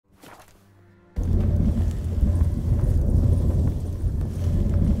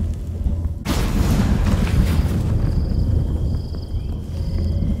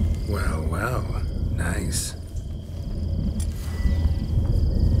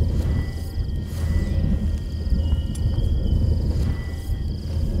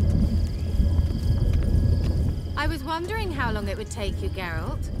wondering how long it would take you,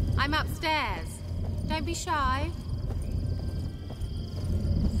 Geralt. I'm upstairs. Don't be shy.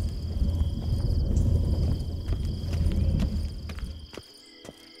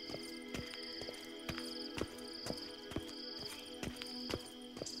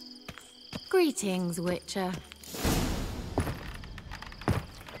 Greetings, Witcher.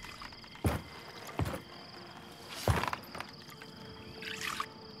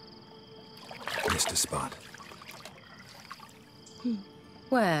 Missed a spot.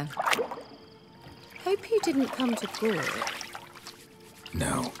 Where? Hope you didn't come to gore.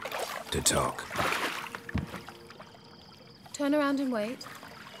 No. To talk. Turn around and wait.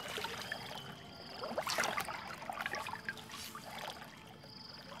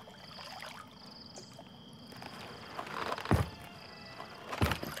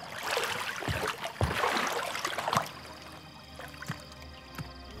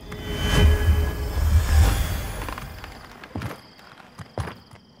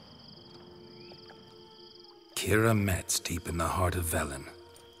 Kira Metz, deep in the heart of Velen.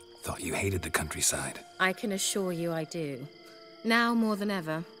 Thought you hated the countryside. I can assure you I do. Now more than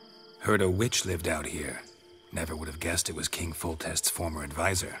ever. Heard a witch lived out here. Never would have guessed it was King Foltest's former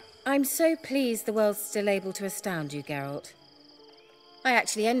advisor. I'm so pleased the world's still able to astound you, Geralt. I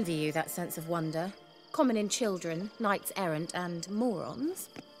actually envy you that sense of wonder. Common in children, knights errant, and morons.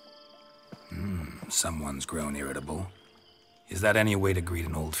 Someone's grown irritable. Is that any way to greet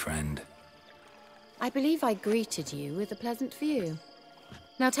an old friend? I believe I greeted you with a pleasant view.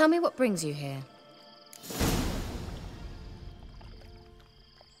 Now tell me what brings you here.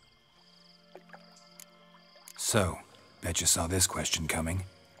 So, bet you saw this question coming.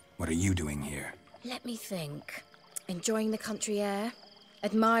 What are you doing here? Let me think. Enjoying the country air?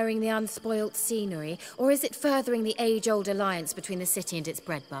 Admiring the unspoilt scenery? Or is it furthering the age-old alliance between the city and its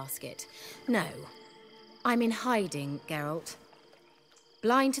breadbasket? No. I'm in hiding, Geralt.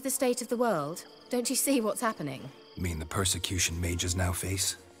 Blind to the state of the world? Don't you see what's happening? You mean the persecution mages now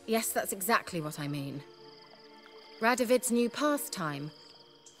face? Yes, that's exactly what I mean. Radovid's new pastime.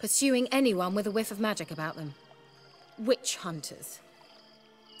 Pursuing anyone with a whiff of magic about them. Witch hunters.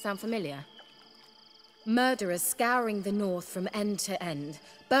 Sound familiar? Murderers scouring the north from end to end.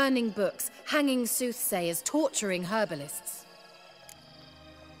 Burning books, hanging soothsayers, torturing herbalists.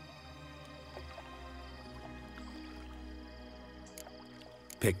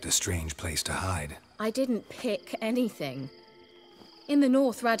 Picked a strange place to hide. I didn't pick anything. In the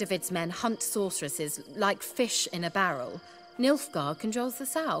north, Radovid's men hunt sorceresses like fish in a barrel. Nilfgaard controls the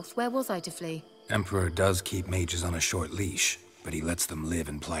south. Where was I to flee? Emperor does keep mages on a short leash, but he lets them live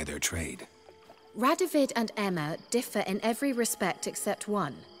and ply their trade. Radovid and Emma differ in every respect except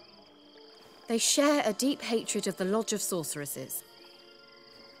one. They share a deep hatred of the Lodge of Sorceresses.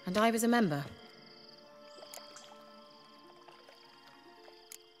 And I was a member.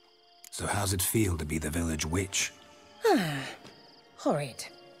 So how's it feel to be the village witch? Horrid.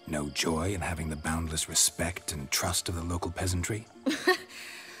 No joy in having the boundless respect and trust of the local peasantry?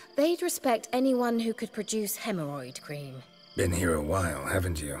 They'd respect anyone who could produce hemorrhoid cream. Been here a while,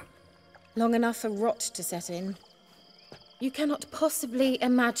 haven't you? Long enough for rot to set in. You cannot possibly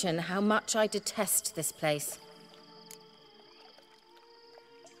imagine how much I detest this place.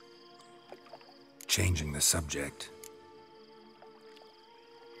 Changing the subject.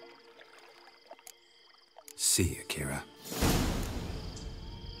 See you, Kira.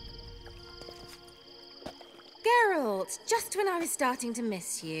 Geralt, just when I was starting to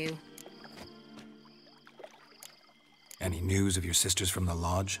miss you. Any news of your sisters from the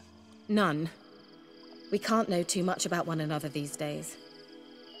lodge? None. We can't know too much about one another these days.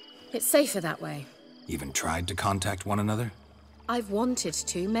 It's safer that way. Even tried to contact one another? I've wanted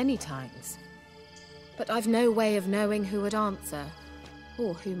to many times. But I've no way of knowing who would answer,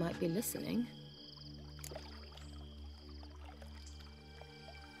 or who might be listening.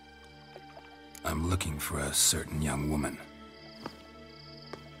 I'm looking for a certain young woman.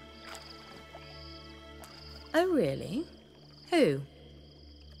 Oh, really? Who?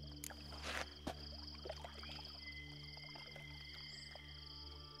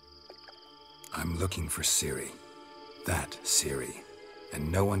 I'm looking for Ciri. That Ciri.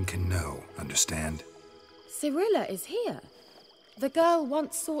 And no one can know, understand? Cirilla is here. The girl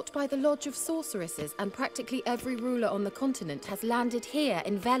once sought by the Lodge of Sorceresses, and practically every ruler on the continent has landed here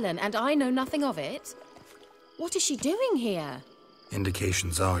in Velen, and I know nothing of it. What is she doing here?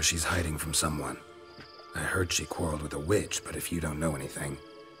 Indications are she's hiding from someone. I heard she quarreled with a witch, but if you don't know anything,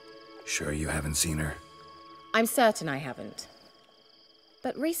 sure you haven't seen her? I'm certain I haven't.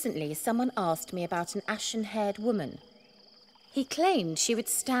 But recently, someone asked me about an ashen-haired woman. He claimed she would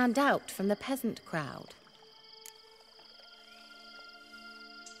stand out from the peasant crowd.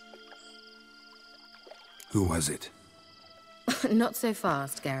 Who was it? Not so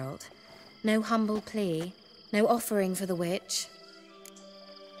fast, Geralt. No humble plea, no offering for the witch.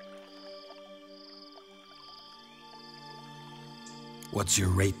 What's your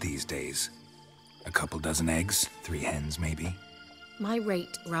rate these days? A couple dozen eggs? 3 hens, maybe? My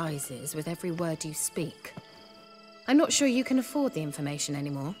rate rises with every word you speak. I'm not sure you can afford the information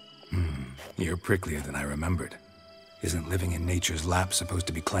anymore. You're pricklier than I remembered. Isn't living in nature's lap supposed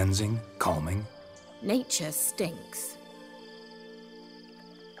to be cleansing, calming? Nature stinks.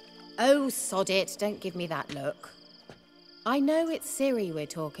 Oh, sod it, don't give me that look. I know it's Ciri we're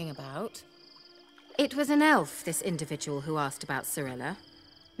talking about. It was an elf, this individual who asked about Cirilla.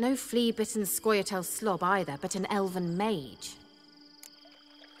 No flea-bitten Scoia'tael slob either, but an elven mage.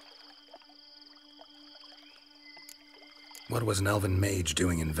 What was an elven mage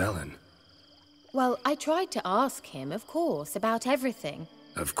doing in Velen? Well, I tried to ask him, of course, about everything.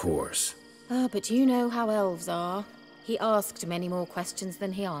 Of course. Ah, but you know how elves are. He asked many more questions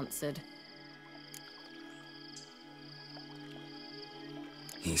than he answered.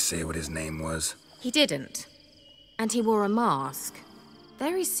 He say what his name was? He didn't. And he wore a mask.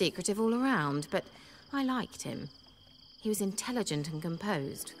 Very secretive all around, but I liked him. He was intelligent and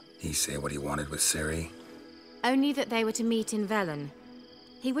composed. He say what he wanted with Ciri? Only that they were to meet in Velen.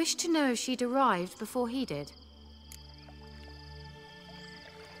 He wished to know if she'd arrived before he did.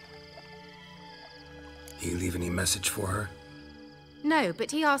 He leave any message for her? No,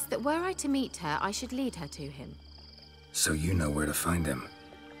 but he asked that were I to meet her, I should lead her to him. So you know where to find him?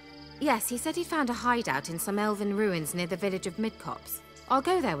 Yes, he said he found a hideout in some elven ruins near the village of Midcopse. I'll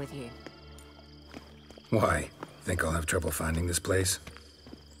go there with you. Why? Think I'll have trouble finding this place?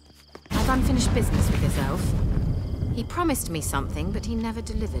 I've unfinished business with this elf. He promised me something, but he never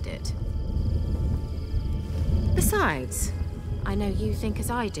delivered it. Besides, I know you think as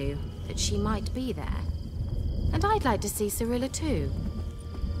I do, that she might be there. And I'd like to see Cirilla too.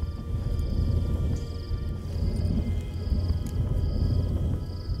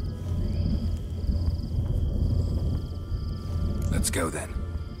 Let's go then.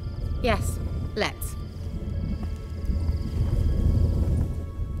 Yes, let's.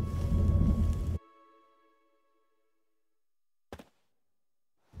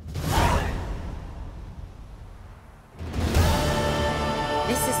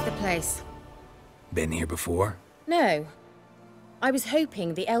 This is the place. Been here before? No. I was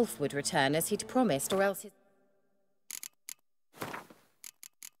hoping the elf would return as he'd promised, or else his...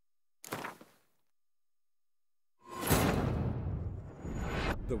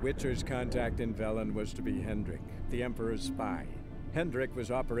 The Witcher's contact in Velen was to be Hendrik, the Emperor's spy. Hendrik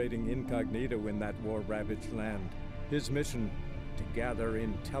was operating incognito in that war-ravaged land. His mission, to gather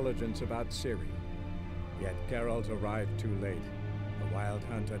intelligence about Ciri. Yet Geralt arrived too late. The Wild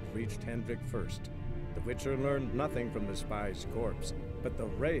Hunt had reached Hendrik first. The Witcher learned nothing from the spy's corpse, but the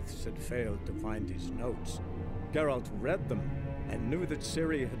Wraiths had failed to find his notes. Geralt read them, and knew that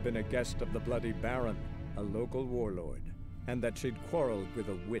Ciri had been a guest of the Bloody Baron, a local warlord, and that she'd quarreled with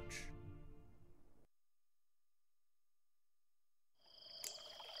a witch.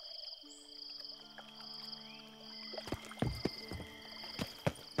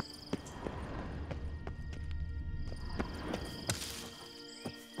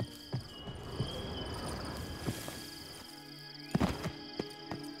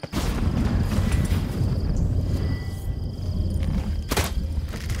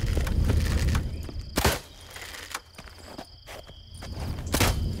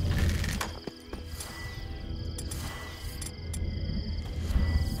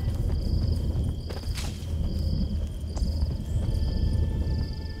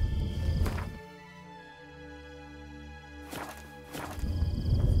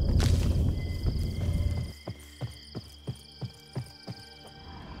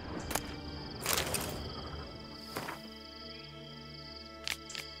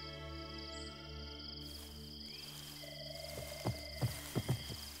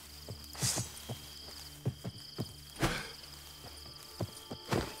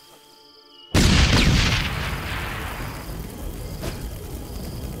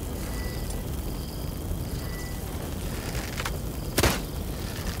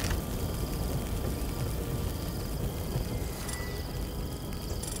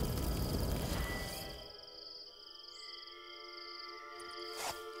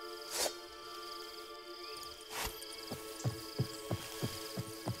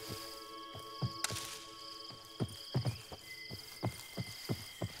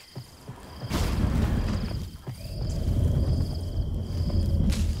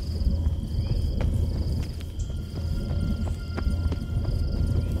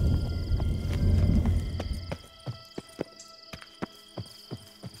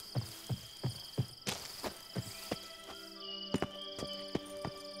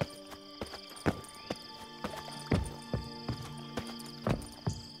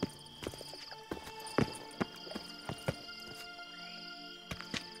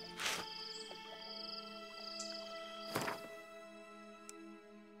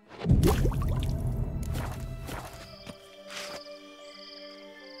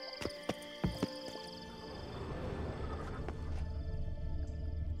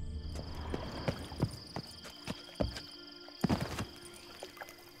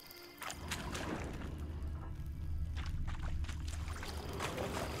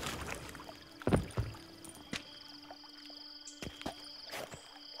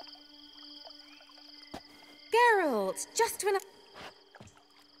 Geralt, just when I...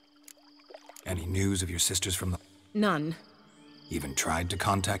 Any news of your sisters from the... None. Even tried to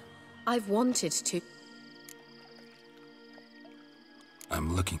contact? I've wanted to.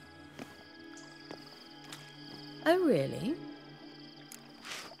 I'm looking. Oh, really?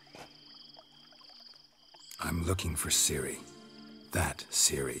 I'm looking for Ciri. That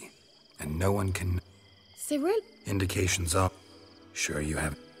Ciri. And no one can... Cyril? Indications are... Sure you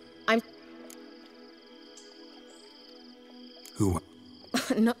have... I'm... Who...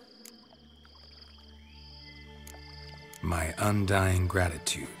 No. My undying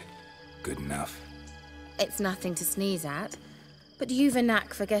gratitude. Good enough. It's nothing to sneeze at, but you've a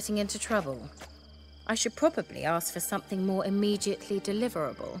knack for getting into trouble. I should probably ask for something more immediately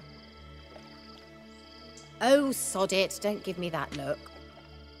deliverable. Oh, sod it, don't give me that look.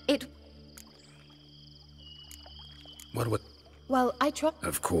 It... What? Well, I tried...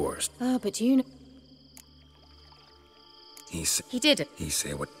 Of course. Oh, but you know... He didn't. He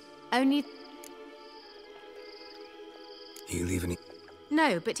say what? Only... He leaving...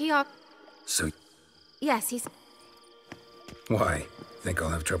 No, but he are... So... Yes, he's... Why? Think I'll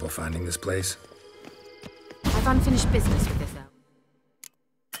have trouble finding this place? I've unfinished business with this elf.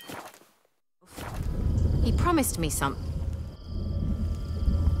 He promised me something.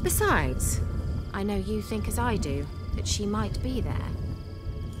 Besides, I know you think as I do, that she might be there.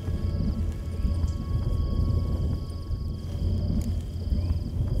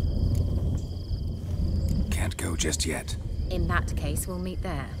 Can't go just yet. In that case, we'll meet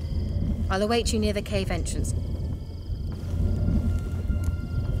there. I'll await you near the cave entrance.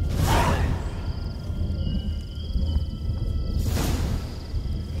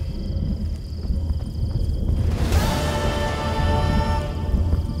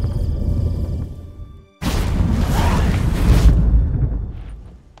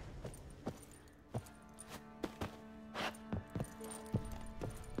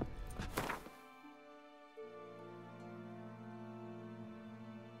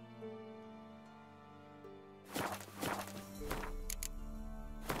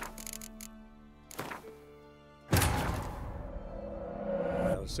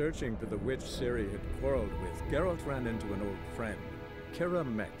 Searching for the witch Ciri had quarreled with, Geralt ran into an old friend, Kira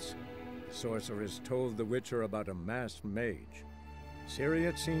Metz. The sorceress told the Witcher about a masked mage. Ciri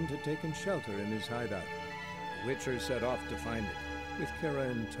had seemed to have taken shelter in his hideout. The Witcher set off to find it, with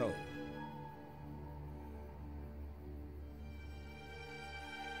Kira in tow.